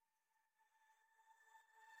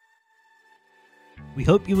We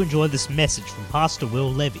hope you enjoy this message from Pastor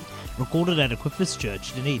Will Levy, recorded at Equippers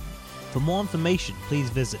Church, Dunedin. For more information, please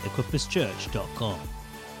visit equipperschurch.com.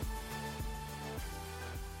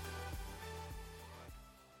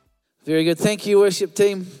 Very good. Thank you, worship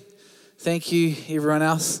team. Thank you, everyone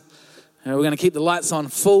else. We're going to keep the lights on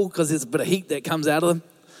full because there's a bit of heat that comes out of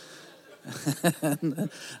them.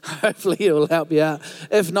 Hopefully it will help you out.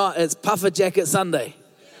 If not, it's Puffer Jacket Sunday.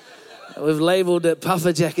 We've labelled it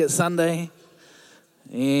Puffer Jacket Sunday.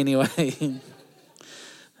 Anyway.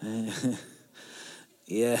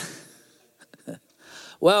 Yeah.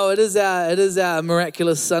 Well, it is our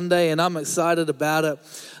miraculous Sunday, and I'm excited about it.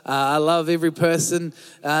 I love every person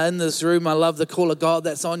in this room. I love the call of God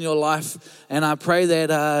that's on your life, and I pray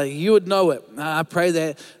that you would know it. I pray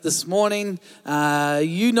that this morning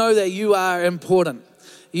you know that you are important.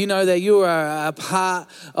 You know that you are a part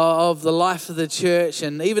of the life of the church,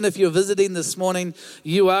 and even if you're visiting this morning,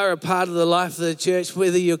 you are a part of the life of the church.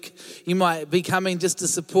 Whether you might be coming just to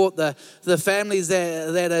support the families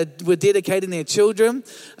that were dedicating their children.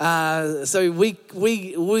 So we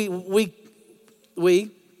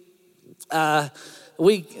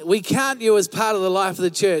count you as part of the life of the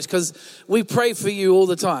church because we pray for you all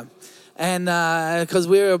the time. And because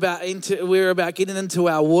we're about getting into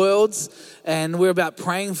our worlds, and we're about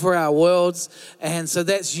praying for our worlds, and so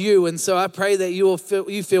that's you. And so I pray that you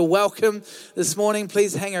feel welcome this morning.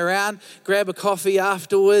 Please hang around, grab a coffee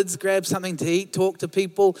afterwards, grab something to eat, talk to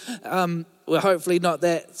people. We're hopefully not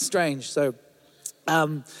that strange. So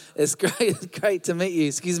it's great to meet you.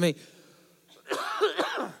 Excuse me.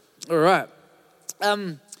 All right.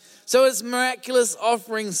 So it's Miraculous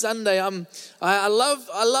Offering Sunday. I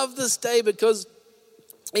love this day because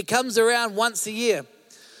it comes around once a year.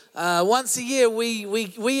 Once a year,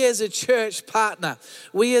 we as a church partner,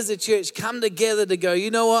 we as a church come together to go,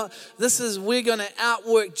 you know what? We're going to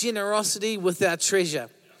outwork generosity with our treasure.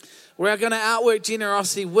 We're going to outwork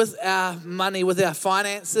generosity with our money, with our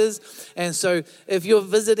finances. And so if you're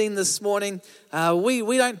visiting this morning,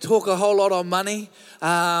 we don't talk a whole lot on money,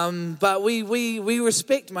 but we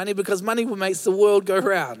respect money because money makes the world go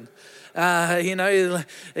round.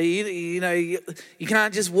 You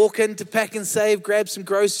can't just walk into Pack and Save, grab some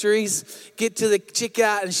groceries, get to the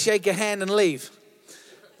checkout and shake a hand and leave.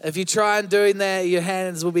 If you try and doing that, your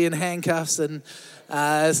hands will be in handcuffs and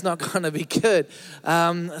it's not going to be good.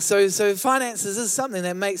 So finances is something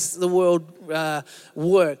that makes the world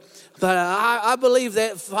work. But I believe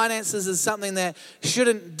that finances is something that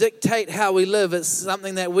shouldn't dictate how we live. It's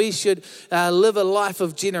something that we should live a life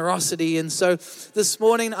of generosity. And so this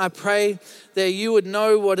morning I pray that you would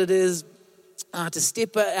know what it is to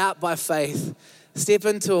step out by faith, step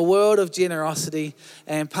into a world of generosity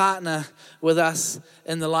and partner with us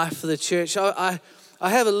in the life of the church. I've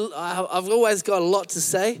always got a lot to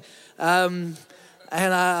say, and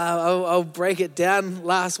I'll break it down.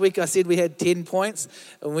 Last week I said we had 10 points,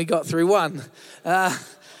 and we got through one.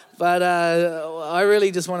 But I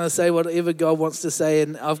really just want to say whatever God wants to say,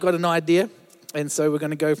 and I've got an idea, and so we're going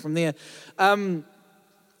to go from there.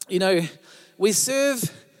 We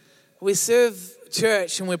serve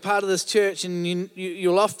church, and we're part of this church, and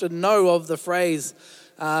you'll often know of the phrase,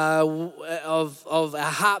 of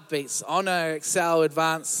our heartbeats, honor, excel,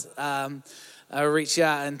 advance, reach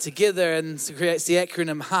out, and together, and creates the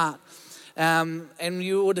acronym HEART. And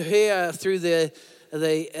you would hear through the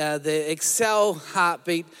excel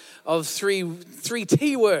heartbeat of three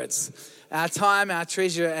T words: our time, our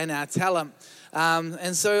treasure, and our talent.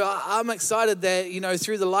 And so I'm excited that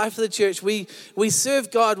through the life of the church, we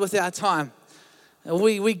serve God with our time.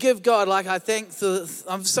 We give God,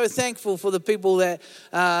 I'm so thankful for the people that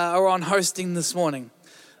are on hosting this morning.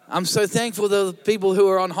 I'm so thankful for the people who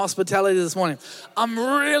are on hospitality this morning. I'm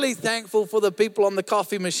really thankful for the people on the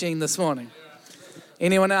coffee machine this morning.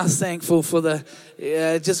 Anyone else thankful for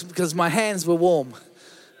just because my hands were warm?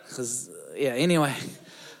 Anyway.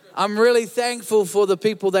 I'm really thankful for the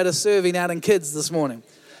people that are serving out in kids this morning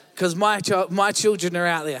because my children are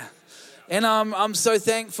out there. And I'm so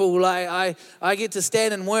thankful. I get to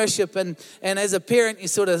stand and worship, and as a parent, you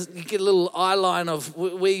get a little eye line of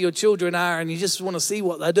where your children are, and you just want to see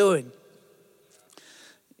what they're doing.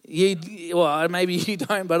 Maybe you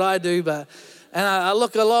don't, but I do. And I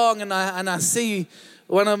look along and I see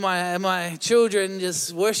one of my children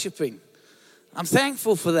just worshiping. I'm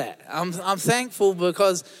thankful for that. I'm thankful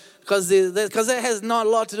because that has not a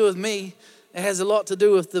lot to do with me. It has a lot to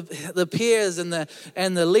do with the peers and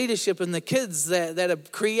the leadership and the kids that are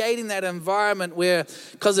creating that environment where,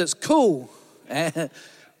 because it's cool.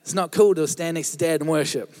 It's not cool to stand next to Dad and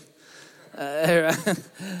worship. If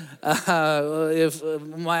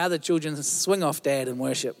my other children swing off Dad and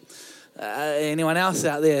worship. Anyone else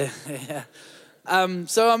out there?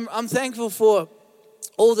 So I'm thankful for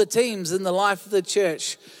all the teams in the life of the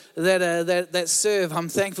church that serve. I'm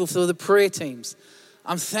thankful for the prayer teams.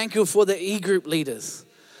 I'm thankful for the e-group leaders,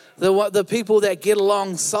 the people that get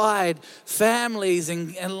alongside families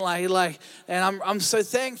and I'm so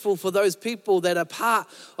thankful for those people that are part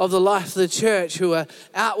of the life of the church who are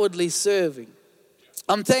outwardly serving.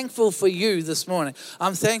 I'm thankful for you this morning.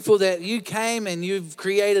 I'm thankful that you came and you've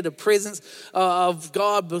created a presence of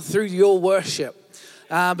God through your worship.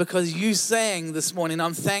 Because you sang this morning.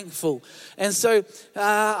 I'm thankful. And so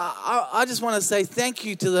I just want to say thank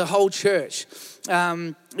you to the whole church.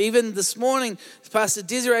 Even this morning, Pastor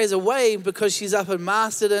Desiree is away because she's up in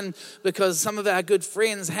Masterton, because some of our good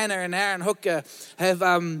friends, Hannah and Aaron Hooker,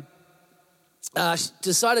 have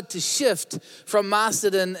decided to shift from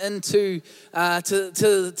Masterton into to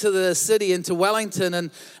the city, into Wellington,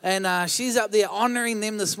 and she's up there honouring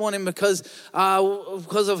them this morning because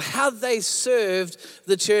of how they served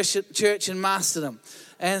the church in Masterton.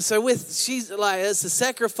 And so she's like, it's a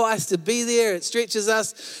sacrifice to be there. It stretches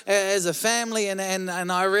us as a family, and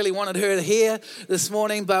I really wanted her here this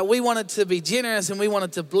morning, but we wanted to be generous and we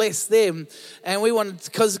wanted to bless them, and we wanted,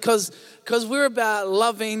 because we're about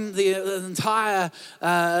loving the entire,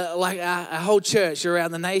 our whole church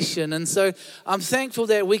around the nation. And so I'm thankful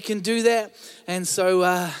that we can do that. And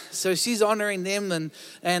so she's honouring them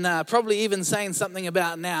and probably even saying something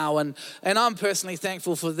about now. And I'm personally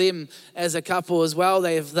thankful for them as a couple as well.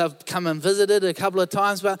 They've come and visited a couple of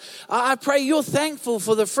times. But I pray you're thankful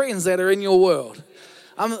for the friends that are in your world.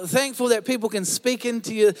 I'm thankful that people can speak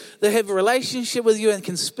into you, they have a relationship with you and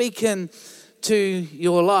can speak into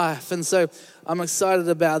your life. And so I'm excited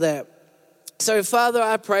about that. So Father,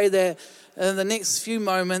 I pray that in the next few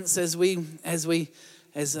moments as I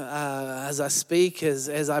speak,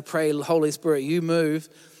 as I pray, Holy Spirit, you move.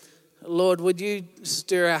 Lord, would you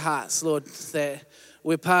stir our hearts, Lord, that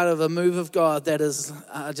we're part of a move of God that is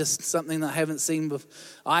just something that I haven't seen before.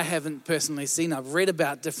 I haven't personally seen. I've read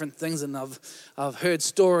about different things and I've heard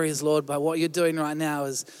stories, Lord, but what you're doing right now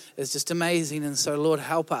is just amazing. And so, Lord,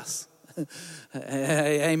 help us.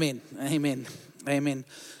 Amen. Amen. Amen.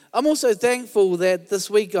 I'm also thankful that this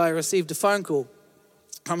week I received a phone call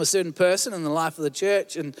from a certain person in the life of the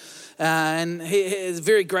church, and he is a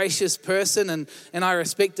very gracious person, and I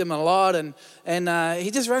respect him a lot, and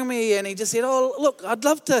he just rang me and he just said, "Oh, look, I'd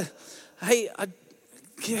love to. Hey,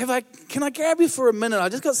 can I grab you for a minute? I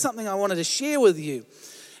just got something I wanted to share with you."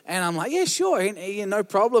 And I'm like, "Yeah, sure, no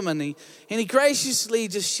problem." And he graciously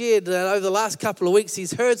just shared that over the last couple of weeks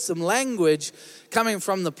he's heard some language coming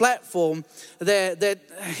from the platform that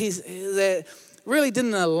really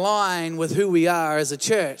didn't align with who we are as a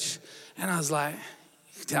church. And I was like,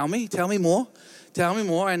 tell me more.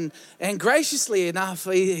 And graciously enough,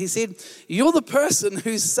 he said, "You're the person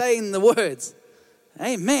who's saying the words."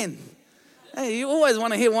 Amen. Hey, you always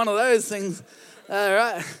want to hear one of those things,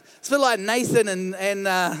 right? It's a bit like Nathan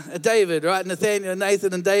and David, right? Nathaniel,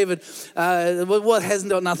 Nathan and David. What hasn't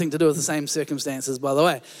got nothing to do with the same circumstances, by the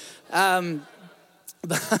way.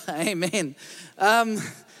 Amen.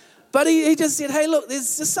 But he just said, "Hey, look,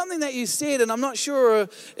 there's just something that you said, and I'm not sure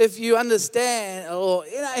if you understand." Or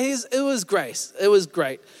it was grace. It was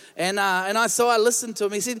great. And I listened to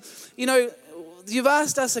him. He said, "You've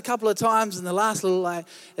asked us a couple of times in the last little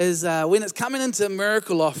is when it's coming into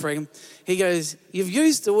miracle offering." He goes, "You've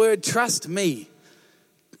used the word trust me,"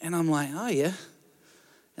 and I'm like, "Oh yeah."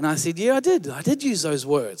 And I said, "Yeah, I did. I did use those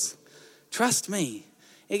words, trust me."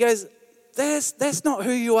 He goes, "That's not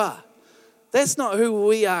who you are. That's not who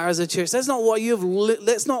we are as a church. That's not what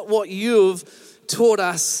you've taught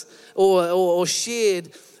us or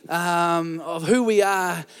shared of who we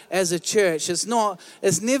are as a church. It's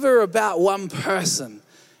never about one person."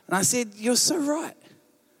 And I said, "You're so right.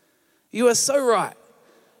 You are so right."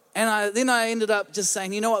 And then I ended up just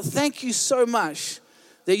saying, "You know what? Thank you so much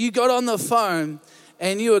that you got on the phone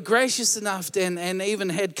and you were gracious enough and even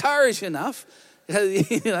had courage enough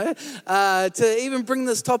to even bring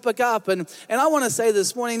this topic up." And I want to say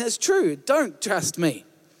this morning, it's true. Don't trust me.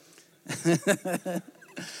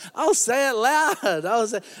 I'll say it loud. I'll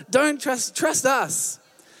say, don't trust us.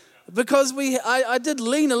 Because I did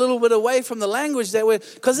lean a little bit away from the language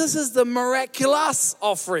because this is the miraculous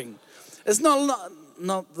offering. It's not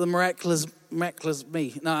the miraculous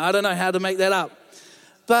me. No, I don't know how to make that up.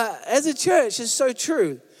 But as a church, it's so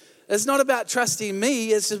true. It's not about trusting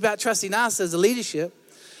me. It's about trusting us as a leadership.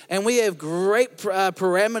 And we have great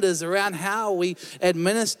parameters around how we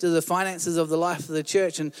administer the finances of the life of the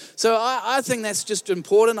church. And so I think that's just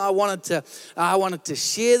important. I wanted to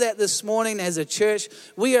share that this morning as a church.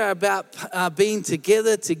 We are about being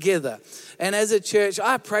together. And as a church,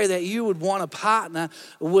 I pray that you would want to partner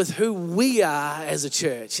with who we are as a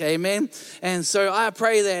church. Amen. And so I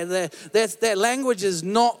pray that language is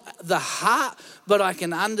not the heart, but I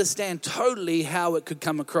can understand totally how it could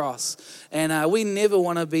come across. And we never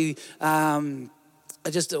want to be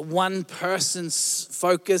just a one person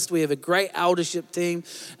focused. We have a great eldership team,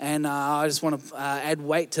 and I just want to add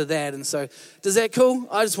weight to that. And so, does that cool?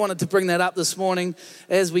 I just wanted to bring that up this morning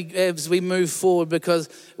as we move forward, because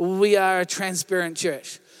we are a transparent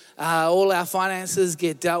church. All our finances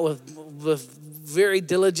get dealt with very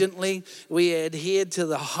diligently. We adhere to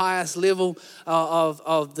the highest level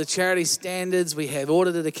of the charity standards. We have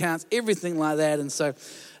audited accounts, everything like that. And so,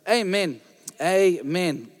 amen.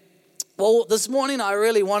 Well, this morning I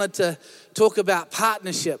really wanted to talk about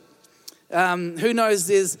partnership. Who knows,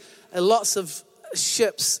 there's lots of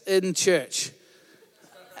ships in church.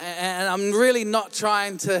 And I'm really not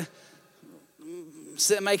trying to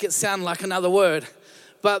make it sound like another word.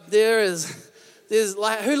 But there's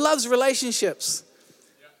like, who loves relationships?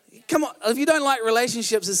 Come on, if you don't like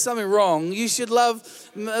relationships, there's something wrong. You should love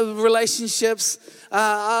relationships.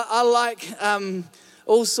 I like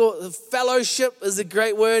all sorts of fellowship is a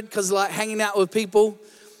great word, because like hanging out with people.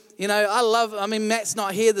 You know, Matt's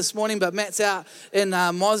not here this morning, but Matt's out in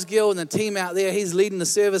Mosgiel and the team out there. He's leading the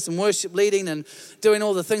service and worship leading and doing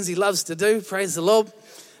all the things he loves to do. Praise the Lord,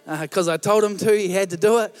 because I told him to, he had to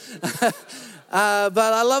do it. But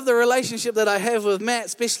I love the relationship that I have with Matt,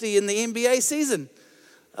 especially in the NBA season.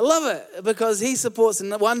 I love it because he supports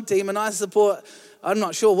in one team and I support, I'm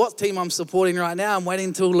not sure what team I'm supporting right now. I'm waiting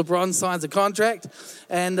until LeBron signs a contract.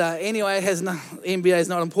 And anyway, NBA is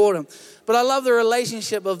not important. But I love the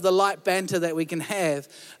relationship of the light banter that we can have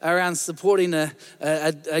around supporting a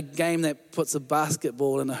game that puts a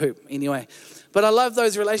basketball in a hoop. Anyway, but I love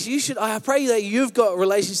those relationships. I pray that you've got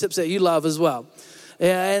relationships that you love as well.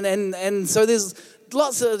 And so there's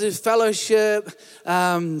lots of fellowship,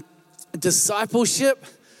 discipleship.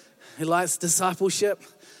 Who likes discipleship?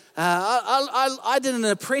 I did an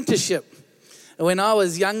apprenticeship. When I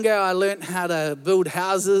was younger, I learned how to build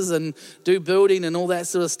houses and do building and all that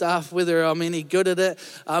sort of stuff. Whether I'm any good at it,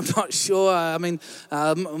 I'm not sure.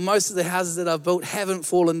 Most of the houses that I've built haven't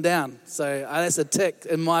fallen down. So that's a tick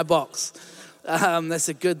in my box. That's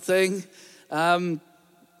a good thing.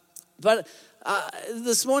 But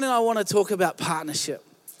this morning I want to talk about partnership.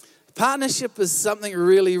 Partnership is something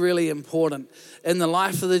really, really important in the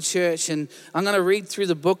life of the church. And I'm going to read through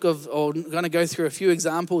the book of, or I'm going to go through a few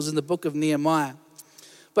examples in the book of Nehemiah.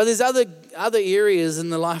 But there's other areas in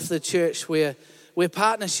the life of the church where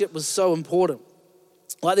partnership was so important.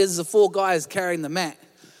 Like there's the 4 guys carrying the mat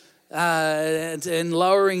and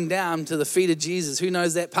lowering down to the feet of Jesus. Who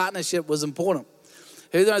knows that partnership was important?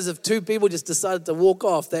 Who knows if 2 people just decided to walk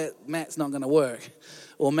off, that mat's not going to work.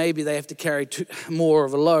 Or maybe they have to carry more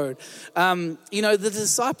of a load. The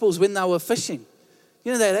disciples, when they were fishing,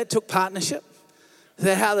 that took partnership.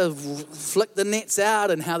 How they flick the nets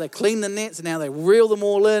out and how they clean the nets and how they reel them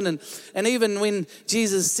all in. And even when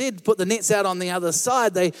Jesus said, put the nets out on the other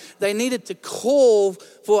side, they needed to call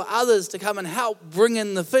for others to come and help bring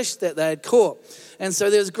in the fish that they had caught. And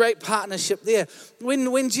so there's great partnership there.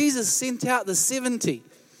 When Jesus sent out the 70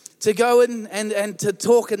 to go in and to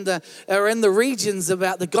talk in the regions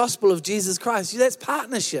about the gospel of Jesus Christ, that's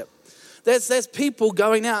partnership. That's people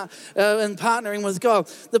going out and partnering with God.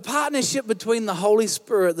 The partnership between the Holy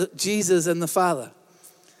Spirit, Jesus and the Father.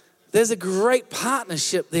 There's a great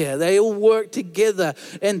partnership there. They all work together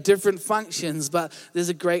in different functions, but there's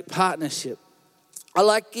a great partnership. I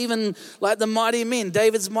like even like the mighty men,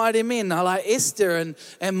 David's mighty men. I like Esther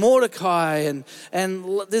and Mordecai, and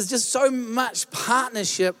there's just so much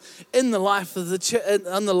partnership in the life of the church,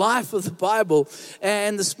 in the life of the Bible.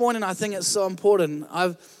 And this morning, I think it's so important.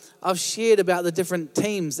 I've shared about the different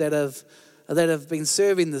teams that have been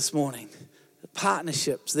serving this morning, the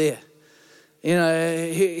partnerships there.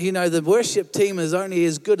 The worship team is only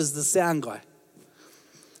as good as the sound guy.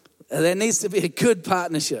 There needs to be a good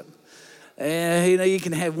partnership. You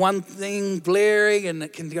can have one thing blaring and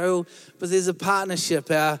it can go, but there's a partnership,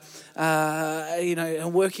 and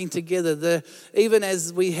working together. Even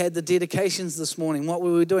as we had the dedications this morning, what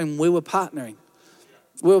were we doing? We were partnering.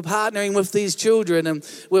 We were partnering with these children and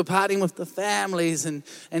we were partnering with the families and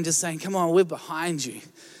just saying, come on, we're behind you.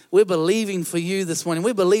 We're believing for you this morning.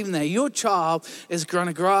 We're believing that your child is going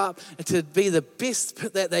to grow up to be the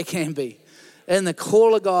best that they can be in the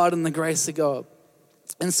call of God and the grace of God.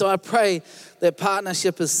 And so I pray that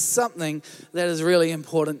partnership is something that is really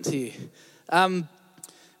important to you.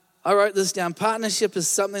 I wrote this down. Partnership is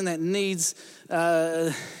something that needs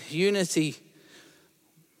unity,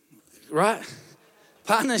 right?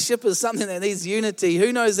 Partnership is something that needs unity.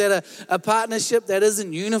 Who knows that a partnership that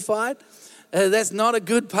isn't unified, that's not a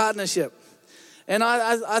good partnership. And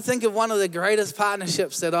I think of one of the greatest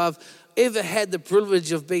partnerships that I've ever had the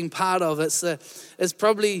privilege of being part of. It's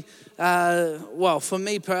probably, for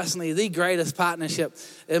me personally, the greatest partnership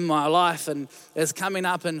in my life. And it's coming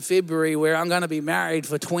up in February where I'm going to be married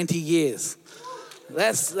for 20 years.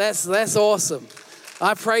 That's awesome.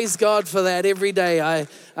 I praise God for that every day. I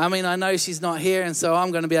mean, I know she's not here, and so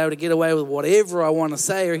I'm going to be able to get away with whatever I want to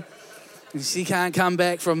say. She can't come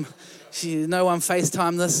back from, no one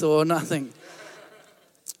FaceTime this or nothing.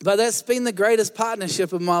 But that's been the greatest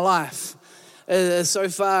partnership of my life. So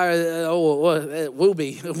far, it will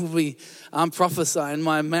be. I'm prophesying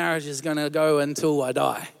my marriage is going to go until I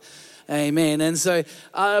die. Amen. And so,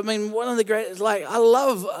 I mean, one of the great, I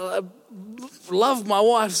love my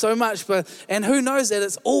wife so much, and who knows that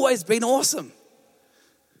it's always been awesome.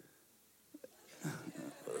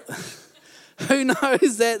 Who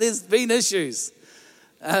knows that there's been issues?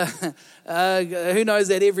 Who knows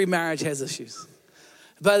that every marriage has issues?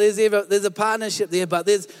 But there's a partnership there, but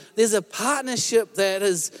there's a partnership that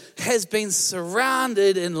has been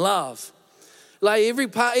surrounded in love. Like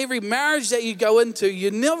every marriage that you go into,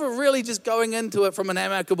 you're never really just going into it from an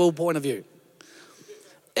amicable point of view.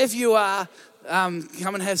 If you are,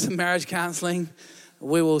 come and have some marriage counseling.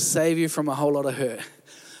 We will save you from a whole lot of hurt.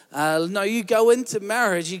 No, you go into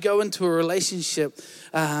marriage, you go into a relationship.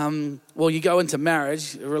 You go into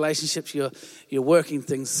marriage, relationships you're working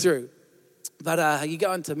things through. But you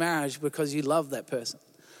go into marriage because you love that person.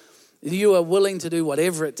 You are willing to do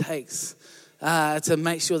whatever it takes to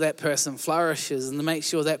make sure that person flourishes and to make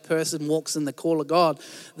sure that person walks in the call of God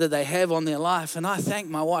that they have on their life. And I thank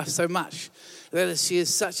my wife so much that she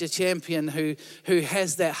is such a champion who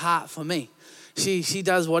has that heart for me. She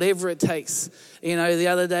does whatever it takes. You know, the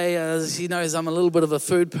other day, she knows I'm a little bit of a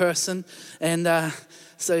food person. And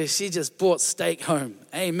so she just brought steak home.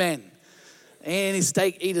 Amen. Any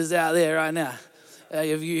steak eaters out there right now?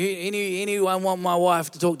 If anyone want my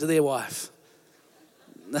wife to talk to their wife?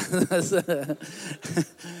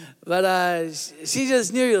 But she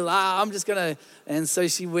just knew, I'm just going to, and so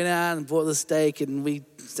she went out and bought the steak, and we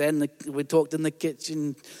talked in the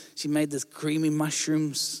kitchen. She made this creamy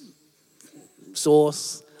mushroom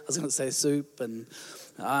sauce. I was going to say soup, and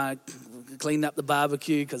I cleaned up the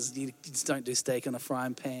barbecue because you just don't do steak in a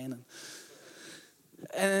frying pan.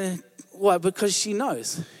 And why? Because she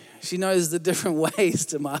knows the different ways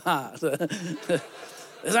to my heart.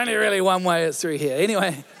 There's only really one way, it's through here.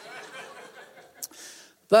 Anyway,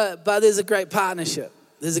 but there's a great partnership.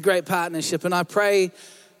 There's a great partnership, and I pray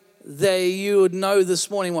that you would know this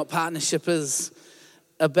morning what partnership is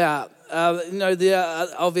about.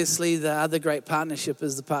 Obviously the other great partnership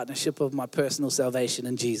is the partnership of my personal salvation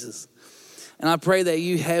in Jesus. And I pray that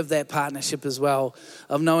you have that partnership as well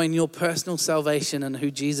of knowing your personal salvation and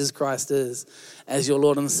who Jesus Christ is as your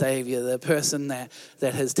Lord and Savior, the person that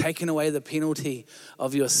has taken away the penalty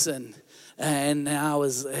of your sin. And now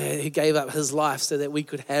he gave up his life so that we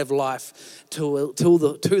could have life to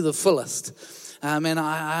the fullest. And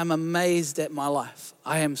I'm amazed at my life.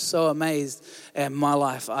 I am so amazed at my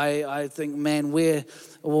life. I think, man,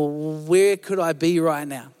 where could I be right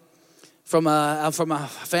now? From a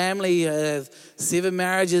family of 7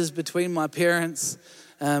 marriages between my parents.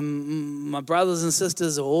 My brothers and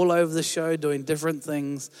sisters are all over the show doing different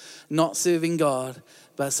things, not serving God.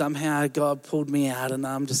 But somehow God pulled me out, and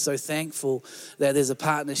I'm just so thankful that there's a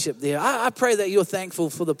partnership there. I pray that you're thankful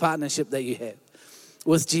for the partnership that you have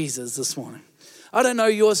with Jesus this morning. I don't know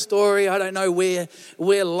your story. I don't know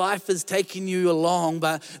where life is taking you along.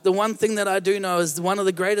 But the one thing that I do know is one of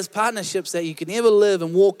the greatest partnerships that you can ever live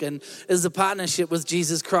and walk in is the partnership with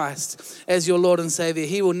Jesus Christ as your Lord and Savior.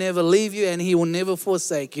 He will never leave you and he will never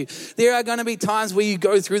forsake you. There are going to be times where you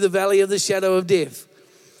go through the valley of the shadow of death.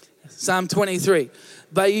 Psalm 23.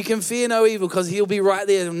 But you can fear no evil because he'll be right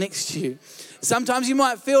there next to you. Sometimes you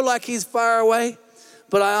might feel like he's far away.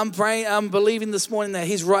 But I'm believing this morning that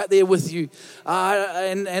he's right there with you.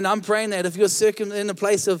 And I'm praying that if you're in a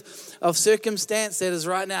place of circumstance that is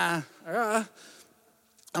right now,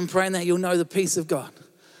 I'm praying that you'll know the peace of God.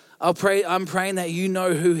 I'm praying that you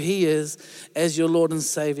know who he is as your Lord and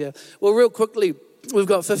Savior. Well, real quickly, we've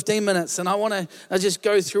got 15 minutes, and I want to just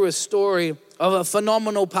go through a story of a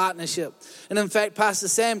phenomenal partnership. And in fact, Pastor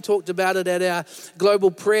Sam talked about it at our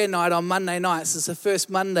global prayer night on Monday nights. It's the first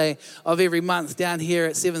Monday of every month down here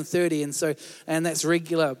at 7:30, and that's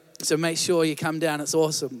regular. So make sure you come down. It's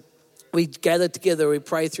awesome. We gather together, we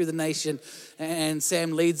pray through the nation, and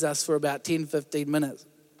Sam leads us for about 10, 15 minutes.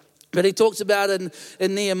 But he talks about in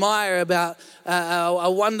Nehemiah about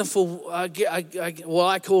a wonderful, well,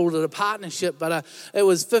 I called it a partnership, but it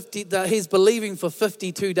was 50. He's believing for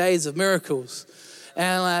 52 days of miracles.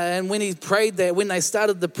 And when he prayed that, when they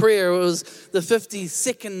started the prayer, it was the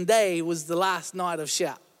 52nd day was the last night of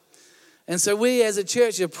shout. And so we as a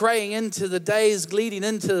church are praying into the days leading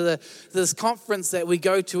into this conference that we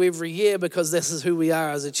go to every year, because this is who we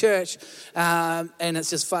are as a church. And it's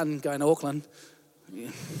just fun going to Auckland.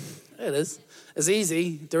 Yeah, it is. It's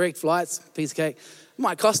easy, direct flights, piece of cake. It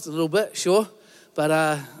might cost a little bit, sure. But,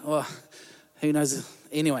 well, who knows?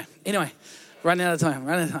 Anyway, running out of time.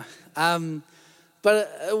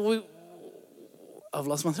 I've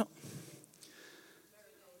lost my thought.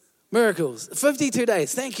 Miracles. 52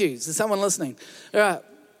 days. Thank you. Is someone listening? All right.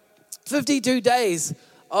 52 days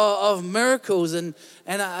of miracles, and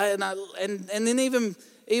then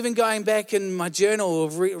even going back in my journal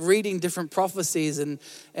of reading different prophecies and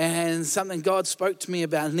something God spoke to me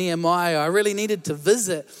about Nehemiah. I really needed to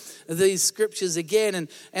visit these scriptures again,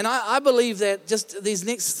 and I believe that just these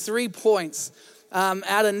next 3 points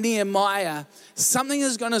out of Nehemiah, something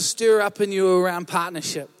is going to stir up in you around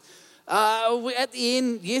partnership. At the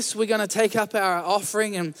end, yes, we're going to take up our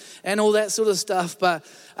offering and all that sort of stuff. But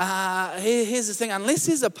here's the thing. Unless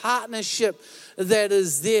there's a partnership that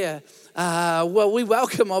is there, well, we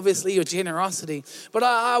welcome, obviously, your generosity. But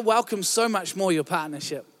I welcome so much more your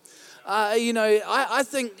partnership. I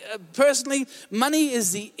think, personally, money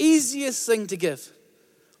is the easiest thing to give.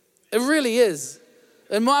 It really is.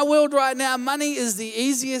 In my world right now, money is the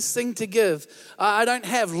easiest thing to give. I don't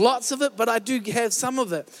have lots of it, but I do have some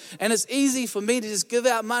of it. And it's easy for me to just give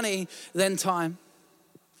out money than time.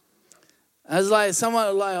 It's like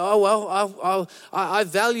someone like, oh, well, I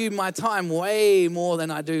value my time way more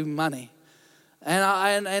than I do money.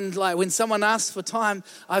 And like when someone asks for time,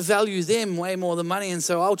 I value them way more than money. And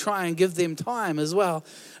so I'll try and give them time as well.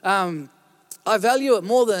 I value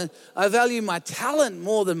my talent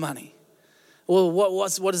more than money. Well,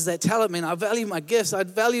 what does that talent mean? I value my gifts. I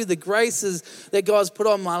value the graces that God's put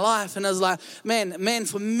on my life. And I was like, man,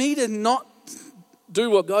 for me to not do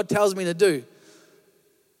what God tells me to do,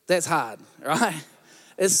 that's hard, right?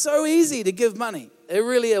 It's so easy to give money. It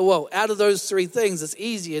really is. Well, out of those 3 things, it's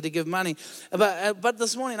easier to give money. But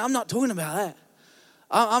this morning, I'm not talking about that.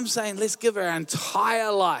 I'm saying let's give our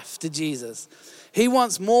entire life to Jesus. He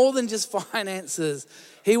wants more than just finances.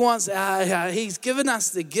 He wants, he's given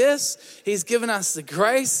us the gifts, he's given us the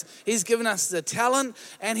grace, he's given us the talent,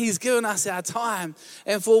 and he's given us our time.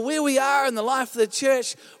 And for where we are in the life of the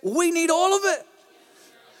church, we need all of it.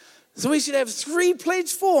 So we should have 3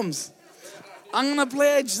 pledge forms. I'm going to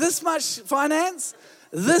pledge this much finance,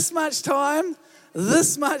 this much time,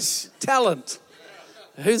 this much talent.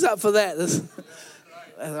 Who's up for that?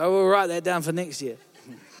 I will write that down for next year.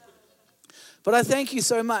 But I thank you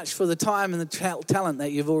so much for the time and the talent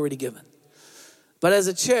that you've already given. But as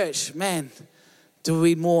a church, man, do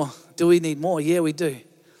we need more? Yeah, we do.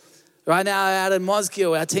 Right now out in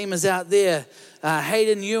Mosgiel, our team is out there.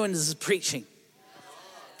 Hayden Ewan is preaching.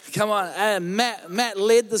 Come on, Matt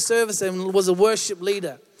led the service and was a worship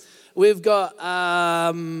leader. We've got,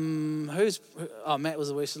 Matt was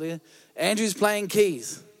a worship leader. Andrew's playing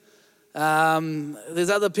keys. There's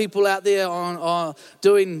other people out there on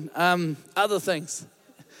doing other things.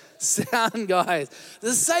 Sound guys.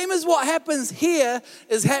 The same as what happens here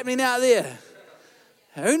is happening out there.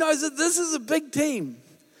 Who knows that this is a big team?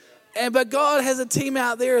 But God has a team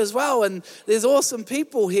out there as well, and there's awesome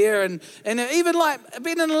people here, and even like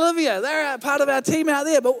Ben and Olivia, they're part of our team out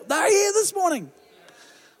there, but they're here this morning.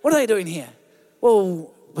 What are they doing here?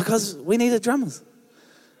 Well, because we needed drummers.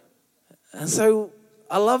 And so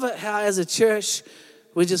I love it how as a church,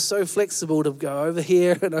 we're just so flexible to go over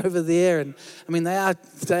here and over there. And I mean, they are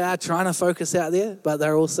trying to focus out there, but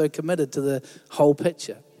they're also committed to the whole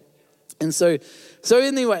picture. And so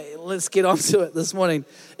anyway, let's get on to it this morning.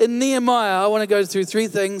 In Nehemiah, I want to go through 3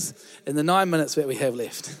 things in the 9 minutes that we have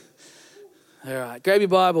left. All right, grab your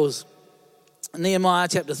Bibles. Nehemiah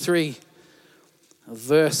chapter 3,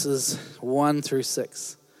 verses 1 through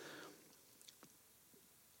 6.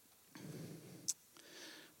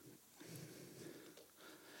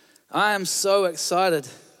 I am so excited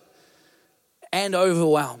and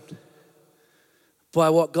overwhelmed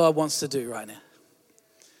by what God wants to do right now.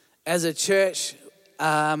 As a church,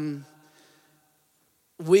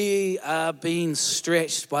 we are being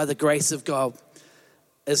stretched by the grace of God.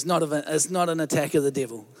 It's not an attack of the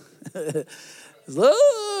devil.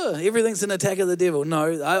 Everything's an attack of the devil.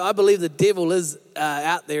 No, I believe the devil is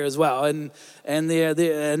out there as well, and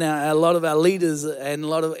a lot of our leaders and a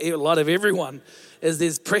lot of everyone is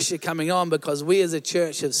there's pressure coming on because we as a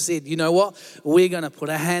church have said, you know what, we're going to put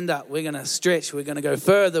a hand up, we're going to stretch, we're going to go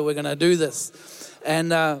further, we're going to do this,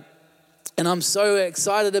 and I'm so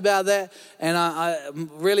excited about that. And I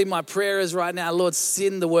really, my prayer is right now, Lord,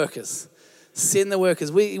 send the workers. Send the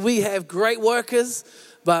workers. We have great workers,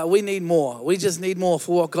 but we need more. We just need more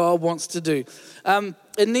for what God wants to do.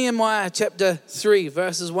 In Nehemiah chapter 3,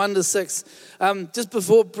 verses 1 to 6, just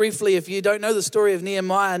before briefly, if you don't know the story of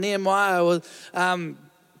Nehemiah was,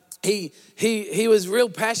 he was real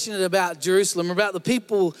passionate about Jerusalem, about the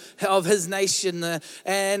people of his nation,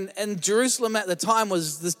 and Jerusalem at the time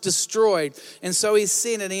was destroyed. And so he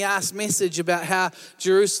sent and he asked message about how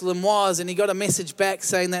Jerusalem was, and he got a message back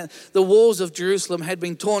saying that the walls of Jerusalem had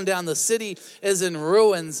been torn down, the city is in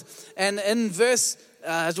ruins. And in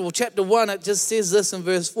chapter 1, it just says this in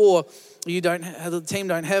verse 4. The team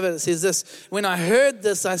don't have it. It says this: when I heard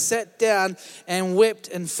this, I sat down and wept.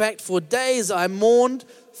 In fact, for days I mourned,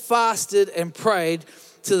 fasted and prayed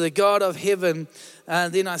to the God of heaven.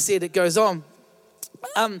 Then I said, it goes on.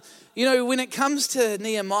 When it comes to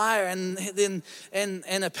Nehemiah and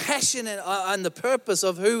a passion and the purpose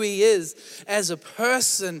of who he is as a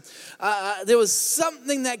person, there was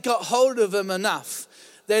something that got hold of him enough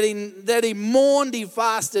that he mourned, he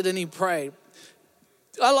fasted, and he prayed.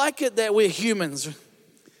 I like it that we're humans,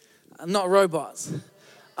 not robots.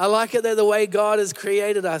 I like it that the way God has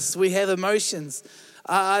created us, we have emotions.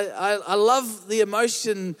 I love the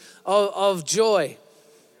emotion of joy.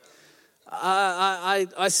 I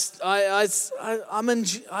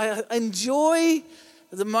enjoy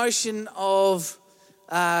the emotion of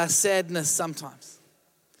sadness sometimes.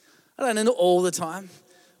 I don't know all the time,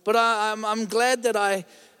 but I'm glad that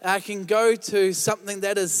I can go to something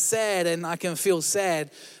that is sad and I can feel sad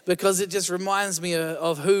because it just reminds me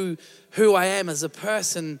of who I am as a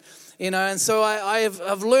person. And so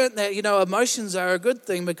I've learned that, emotions are a good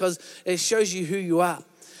thing because it shows you who you are.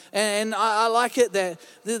 And I like it that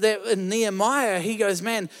in Nehemiah, he goes,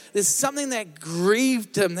 man, there's something that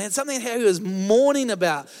grieved him. There's something he was mourning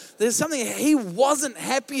about. There's something he wasn't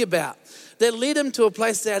happy about that led him to a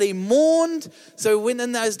place that he mourned. So when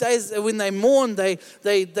in those days, when they mourned,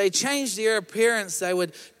 they changed their appearance. They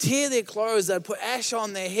would tear their clothes. They'd put ash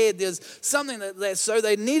on their head. There's something so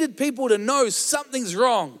they needed people to know something's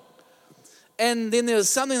wrong. And then there was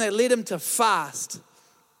something that led him to fast.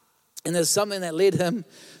 And there's something that led him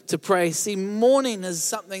to pray. See, mourning is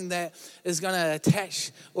something that is going to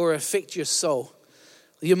attach or affect your soul,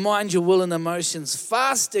 your mind, your will, and emotions.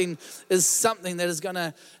 Fasting is something that is going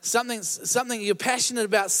to, something you're passionate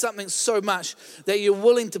about, something so much that you're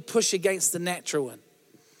willing to push against the natural one.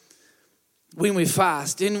 When we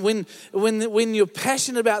fast, and when you're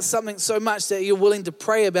passionate about something so much that you're willing to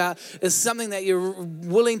pray about, is something that you're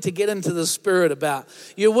willing to get into the spirit about.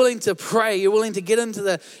 You're willing to pray. You're willing to get into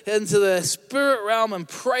the spirit realm and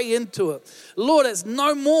pray into it. Lord, it's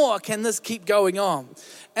no more. Can this keep going on?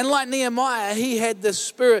 And like Nehemiah, he had this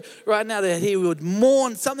spirit right now that he would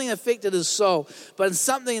mourn. Something affected his soul, but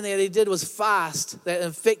something that he did was fast that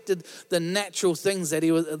affected the natural things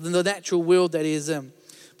the natural world that he is in.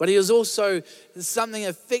 But he was also, something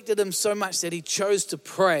affected him so much that he chose to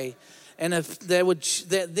pray. And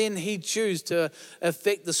then he chose to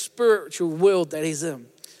affect the spiritual world that he's in.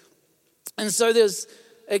 And so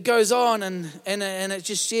it goes on and it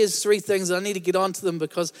just shares three things. I need to get onto them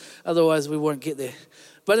because otherwise we won't get there.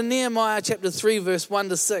 But in Nehemiah chapter 3, verse 1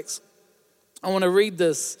 to 6, I want to read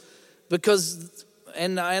this because,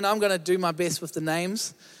 and I'm going to do my best with the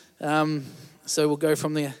names. So we'll go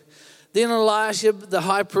from there. Then Eliashib, the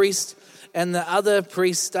high priest, and the other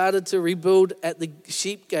priests started to rebuild at the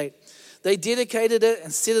sheep gate. They dedicated it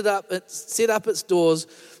and set up its doors,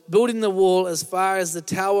 building the wall as far as the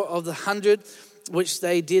Tower of the 100, which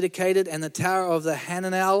they dedicated, and the Tower of the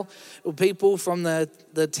Hananel. People from the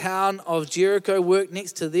town of Jericho worked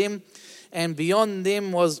next to them, and beyond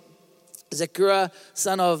them was Zechariah,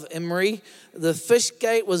 son of Imri. The fish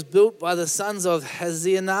gate was built by the sons of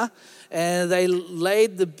Hazianah, and they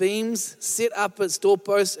laid the beams, set up its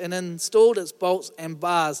doorposts, and installed its bolts and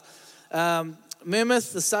bars.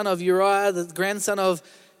 Mermith, the son of Uriah, the grandson of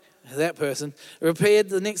that person, repaired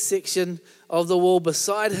the next section of the wall.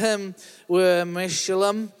 Beside him were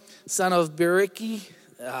Meshullam, son of Bereki.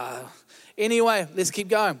 Anyway, let's keep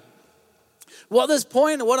going. What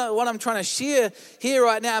I'm trying to share here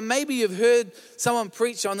right now, maybe you've heard someone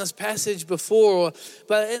preach on this passage before,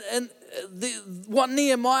 what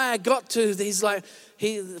Nehemiah got to,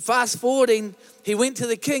 fast forwarding, he went to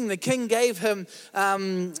the king. The king gave him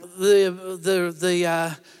the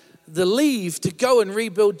leave to go and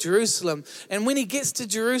rebuild Jerusalem. And when he gets to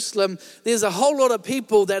Jerusalem, there's a whole lot of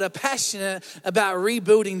people that are passionate about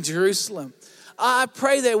rebuilding Jerusalem. I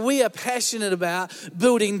pray that we are passionate about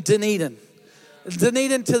building Dunedin.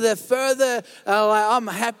 Dunedin to the further, I'm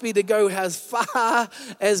happy to go as far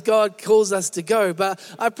as God calls us to go. But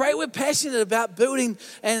I pray we're passionate about building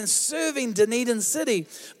and serving Dunedin City.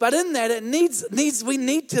 But in that, we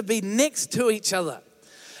need to be next to each other.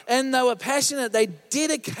 And they were passionate. They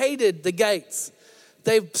dedicated the gates.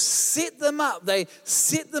 They set them up. They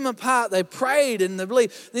set them apart. They prayed and they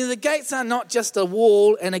believed. The gates are not just a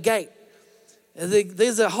wall and a gate.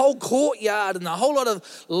 There's a whole courtyard and a whole lot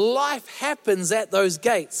of life happens at those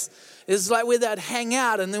gates. It's like where they'd hang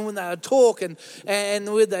out and then when they'd talk and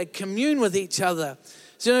where they'd commune with each other.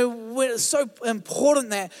 So, it's so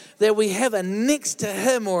important that we have a next to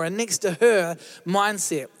him or a next to her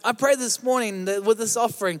mindset. I pray this morning that with this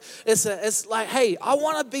offering, it's like, hey, I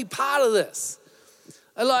want to be part of this.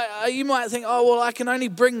 Like you might think, oh, well, I can only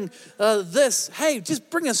bring this. Hey, just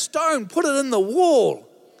bring a stone, put it in the wall.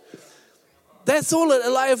 That's all.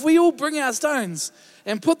 If we all bring our stones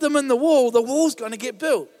and put them in the wall's going to get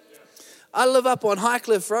built. I live up on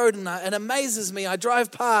Highcliffe Road and it amazes me. I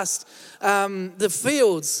drive past the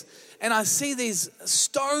fields and I see these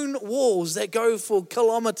stone walls that go for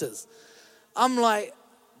kilometers. I'm like,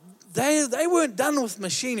 they weren't done with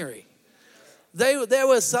machinery. There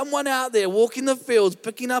was someone out there walking the fields,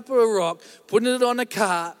 picking up a rock, putting it on a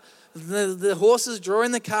cart, the horses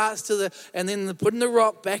drawing the carts and then putting the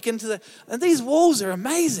rock back into and these walls are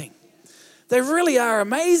amazing. They really are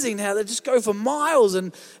amazing how they just go for miles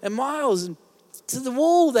and miles. And to the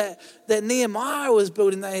wall that Nehemiah was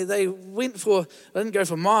building, they didn't go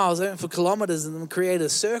for miles, they went for kilometers and then create a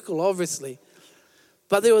circle, obviously.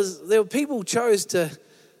 But there were people who chose to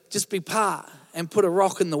just be part and put a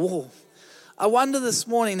rock in the wall. I wonder this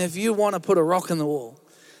morning if you want to put a rock in the wall.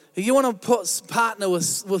 If you want to partner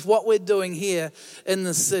with what we're doing here in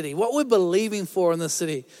the city, what we're believing for in the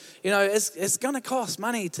city. You know, it's going to cost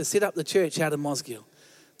money to set up the church out in Mosgiel.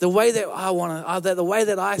 The way that the way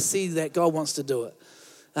that I see that God wants to do it.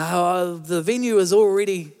 The venue is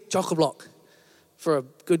already chock-a-block, for a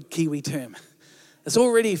good Kiwi term. It's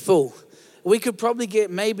already full. We could probably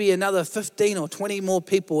get maybe another 15 or 20 more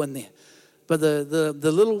people in there. But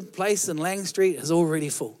the little place in Lang Street is already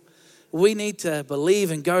full. We need to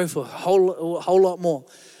believe and go for a whole lot more.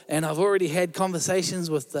 And I've already had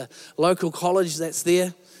conversations with the local college that's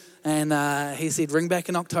there. And he said, ring back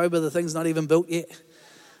in October, the thing's not even built yet.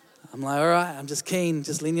 I'm like, all right, I'm just keen,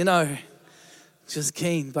 just letting you know. Just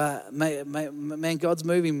keen. But man, God's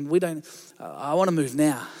moving. I want to move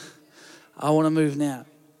now.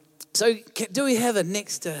 So do we have a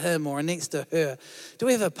next to him or a next to her? Do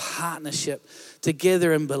we have a partnership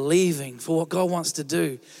together in believing for what God wants to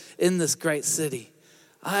do in this great city?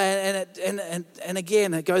 And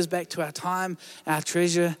again, it goes back to our time, our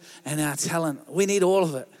treasure, and our talent. We need all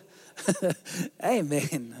of it.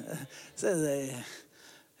 Amen. So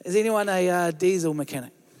is anyone a diesel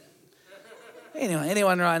mechanic?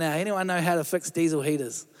 Anyone right now? Anyone know how to fix diesel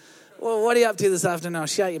heaters? Well, what are you up to this afternoon? I'll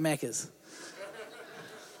shout your Maccas.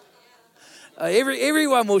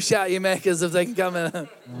 Everyone will shout your Maccas if they can come in.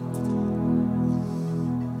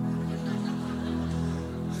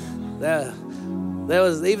 That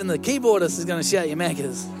was even the keyboardist is going to shout your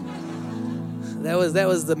Maccas. That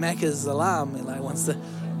was the Macca's alarm. Like once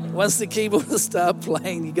the keyboardist start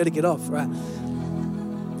playing, you got to get off, right?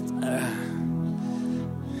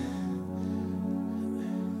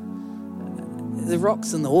 The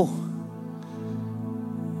rock's in the wall.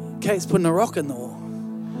 Kate's putting a rock in the wall.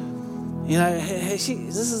 You know, this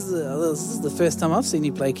is the first time I've seen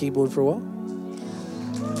you play keyboard for a while.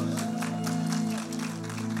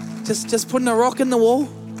 Just putting a rock in the wall.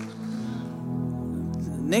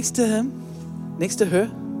 Next to him, next to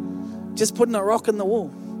her. Just putting a rock in the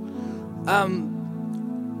wall.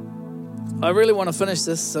 I really want to finish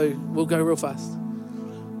this, so we'll go real fast.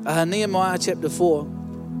 Nehemiah chapter 4.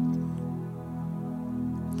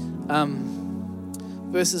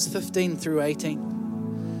 Verses 15 through 18.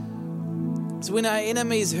 So when our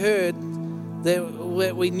enemies heard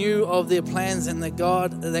that we knew of their plans and that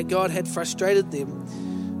God had frustrated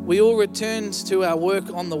them, we all returned to our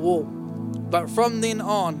work on the wall. But from then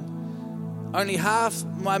on, only half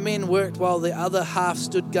my men worked while the other half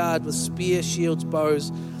stood guard with spears, shields,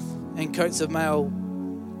 bows, and coats of mail.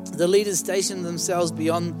 The leaders stationed themselves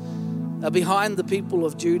behind the people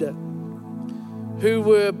of Judah, who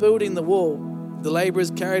were building the wall. The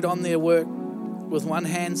laborers carried on their work with one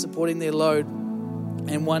hand supporting their load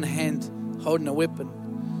and one hand holding a weapon.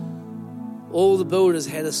 All the builders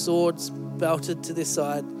had a swords belted to their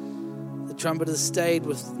side. The trumpeters stayed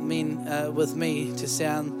with me to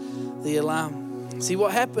sound the alarm. See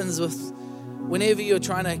what happens whenever you're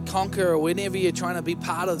trying to conquer or whenever you're trying to be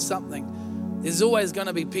part of something. There's always going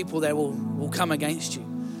to be people that will come against you,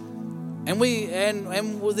 and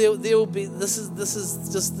there'll be. This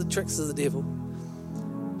is just the tricks of the devil.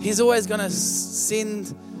 He's always going to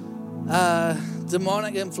send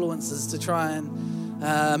demonic influences to try and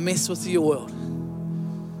mess with your world.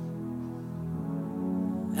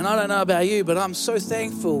 And I don't know about you, but I'm so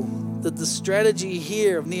thankful that the strategy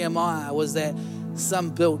here of Nehemiah was that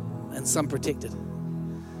some built and some protected.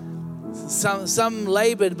 Some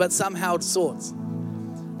labored, but some held swords.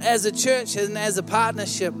 As a church and as a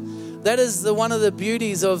partnership, that is one of the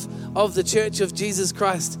beauties of the Church of Jesus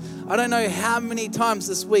Christ. I don't know how many times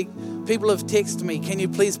this week people have texted me, can you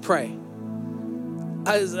please pray?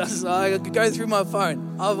 I go through my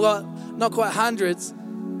phone. I've got not quite hundreds,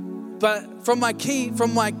 but from my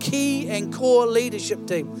key and core leadership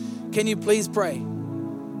team, can you please pray?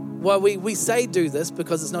 Well, we say do this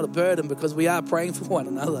because it's not a burden, because we are praying for one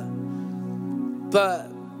another.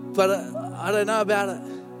 But I don't know about it.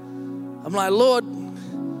 I'm like, Lord,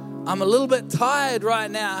 I'm a little bit tired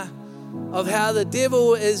right now of how the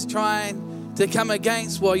devil is trying to come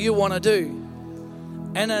against what you want to do.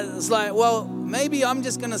 And it's like, well, maybe I'm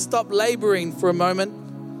just going to stop laboring for a moment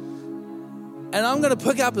and I'm going to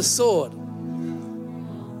pick up a sword.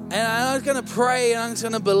 And I'm going to pray and I'm just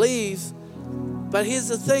going to believe. But here's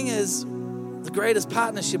the thing is, the greatest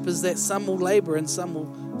partnership is that some will labor and some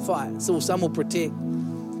will fight. So some will protect.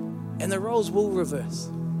 And the roles will reverse.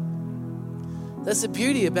 That's the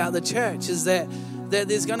beauty about the church, is that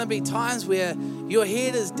there's going to be times where your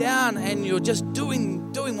head is down and you're just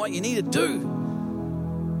doing what you need to do.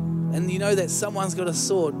 And you know that someone's got a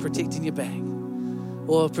sword protecting your back,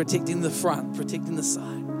 or protecting the front, protecting the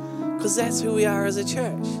side. Because that's who we are as a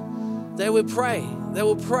church. They will pray. They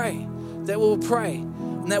will pray. They will pray.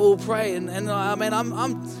 And they will pray. And I mean,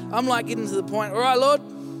 I'm like getting to the point, all right, Lord,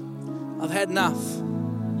 I've had enough.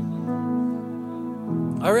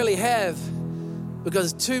 I really have.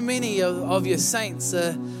 Because too many of your saints,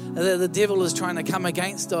 the devil is trying to come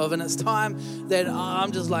against of, and it's time that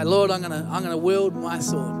I'm just like, Lord, I'm gonna wield my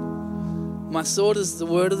sword. My sword is the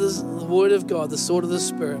word of God, the sword of the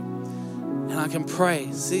Spirit, and I can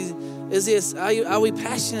pray. See, are we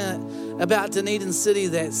passionate about Dunedin City,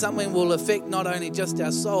 that something will affect not only just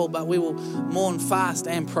our soul, but we will mourn, fast,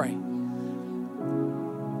 and pray?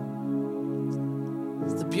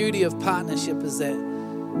 The beauty of partnership is that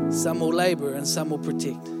some will labor and some will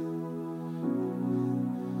protect.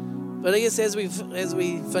 But I guess as we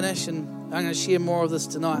finish, and I'm going to share more of this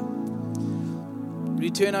tonight, we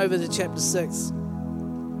turn over to chapter 6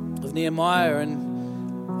 of Nehemiah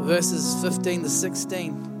and verses 15 to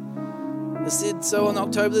 16. It said, so on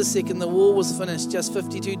October the 2nd, the wall was finished just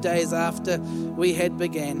 52 days after we had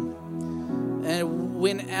began. And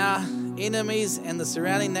when our enemies and the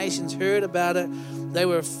surrounding nations heard about it, they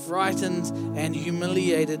were frightened and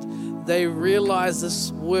humiliated. They realized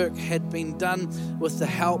this work had been done with the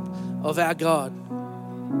help of our God.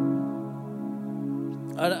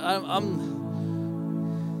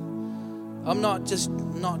 I'm not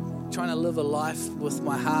trying to live a life with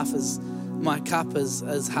my cup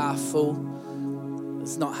as half full.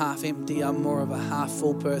 It's not half empty. I'm more of a half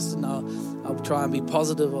full person. I'll try and be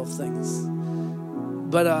positive of things.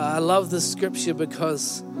 But I love this scripture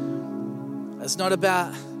because it's not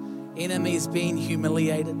about enemies being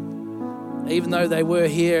humiliated. Even though they were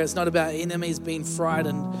here, it's not about enemies being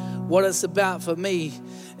frightened. What it's about for me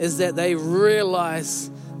is that they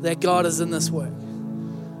realize that God is in this work.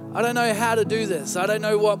 I don't know how to do this. I don't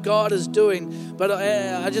know what God is doing, but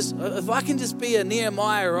if I can just be a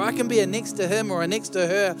Nehemiah, or I can be a next to him or a next to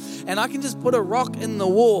her, and I can just put a rock in the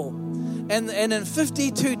wall, and in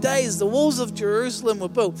 52 days the walls of Jerusalem were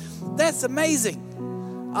built. That's amazing.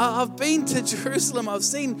 I've been to Jerusalem. I've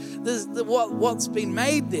seen what's been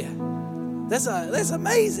made there. That's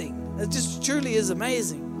amazing. It just truly is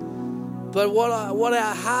amazing. But what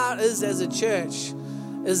our heart is as a church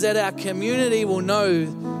is that our community will know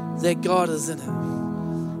that God is in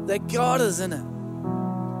it. That God is in it.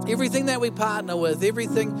 Everything that we partner with,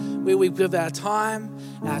 everything where we give our time,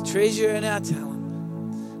 our treasure, and our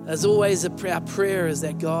talent, as always, our prayer is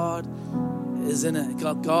that God is in it.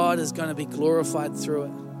 God is going to be glorified through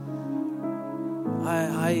it.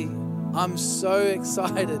 I'm so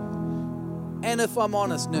excited. And if I'm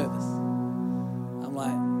honest, nervous. I'm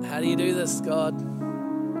like, how do you do this, God?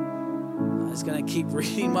 I'm just going to keep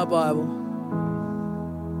reading my Bible.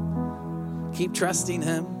 Keep trusting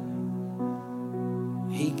Him.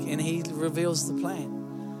 He reveals the plan.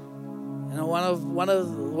 And one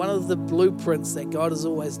of the blueprints that God has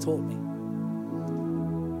always taught me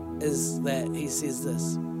is that He says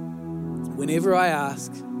this: whenever I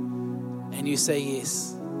ask and you say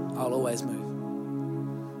yes, I'll always move.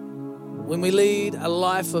 When we lead a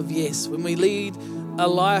life of yes, when we lead a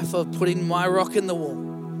life of putting my rock in the wall,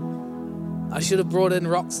 I should have brought in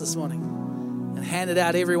rocks this morning and handed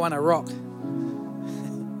out everyone a rock.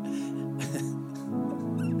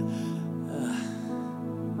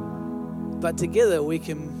 But together we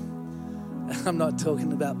can, I'm not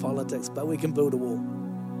talking about politics, but we can build a wall.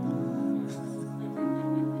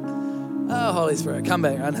 Oh, Holy Spirit, come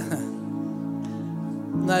back.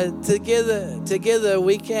 No, together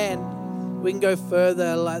we can go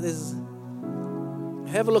further. Like this.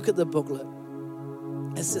 Have a look at the booklet.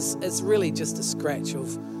 It's really just a scratch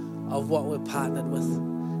of what we've partnered with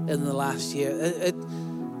in the last year.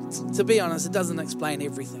 To be honest, it doesn't explain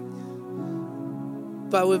everything.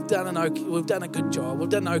 But we've done a good job. We've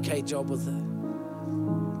done an okay job with it.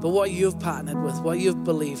 But what you've partnered with, what you've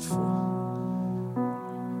believed for.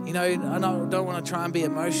 You know, I don't want to try and be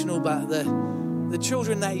emotional, but the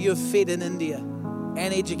children that you've fed in India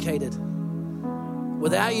and educated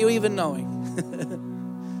without you even knowing,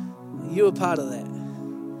 you were part of that.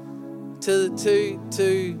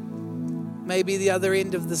 To maybe the other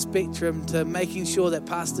end of the spectrum, to making sure that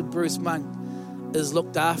Pastor Bruce Monk is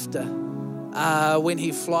looked after when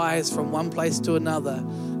he flies from one place to another,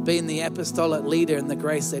 being the apostolic leader and the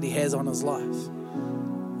grace that he has on his life.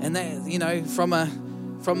 And that, you know, from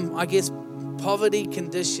I guess poverty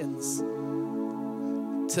conditions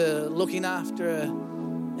to looking after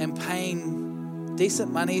and paying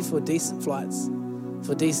decent money for decent flights,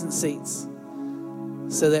 for decent seats,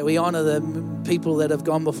 so that we honor the people that have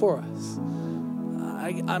gone before us.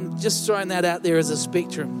 I'm just throwing that out there as a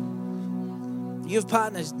spectrum. You've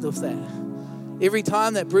partnered with that. Every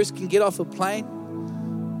time that Bruce can get off a plane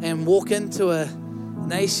and walk into a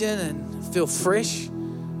nation and feel fresh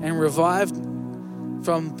and revived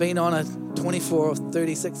from being on a 24 or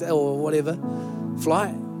 36 or whatever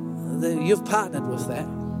flight, you've partnered with that.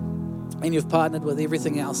 And you've partnered with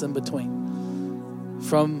everything else in between.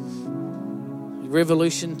 From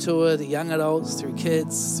Revolution Tour to young adults, through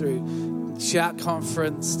kids, through Shark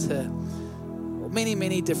Conference, to many,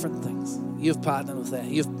 many different things. You've partnered with that.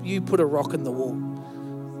 You put a rock in the wall.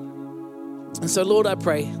 And so, Lord, I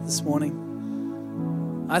pray this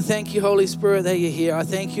morning. I thank you, Holy Spirit, that you're here. I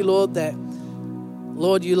thank you, Lord, that,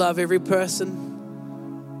 Lord, you love every person.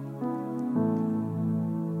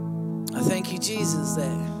 I thank you, Jesus,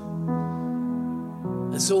 that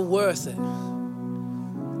it's all worth it.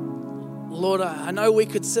 Lord, I know we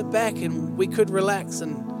could sit back and we could relax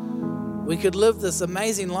and we could live this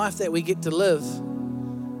amazing life that we get to live.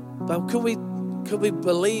 But could we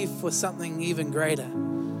believe for something even greater?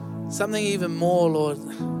 Something even more, Lord?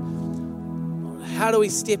 How do we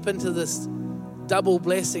step into this double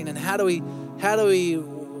blessing, and how do we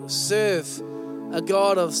serve a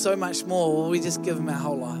God of so much more? Will we just give him our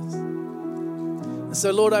whole lives? And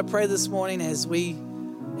so, Lord, I pray this morning as we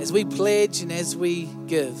pledge and as we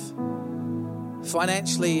give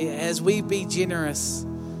financially, as we be generous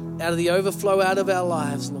out of the overflow out of our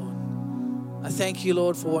lives, Lord, I thank you,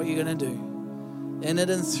 Lord, for what you're going to do in it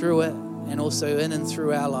and through it, and also in and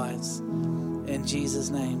through our lives. In Jesus'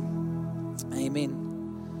 name,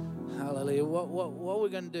 amen. Hallelujah. What we're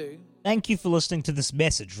going to do. Thank you for listening to this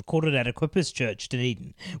message recorded at Equippers Church,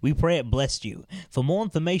 Dunedin. We pray it blessed you. For more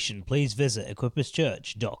information, please visit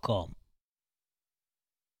equipperschurch.com.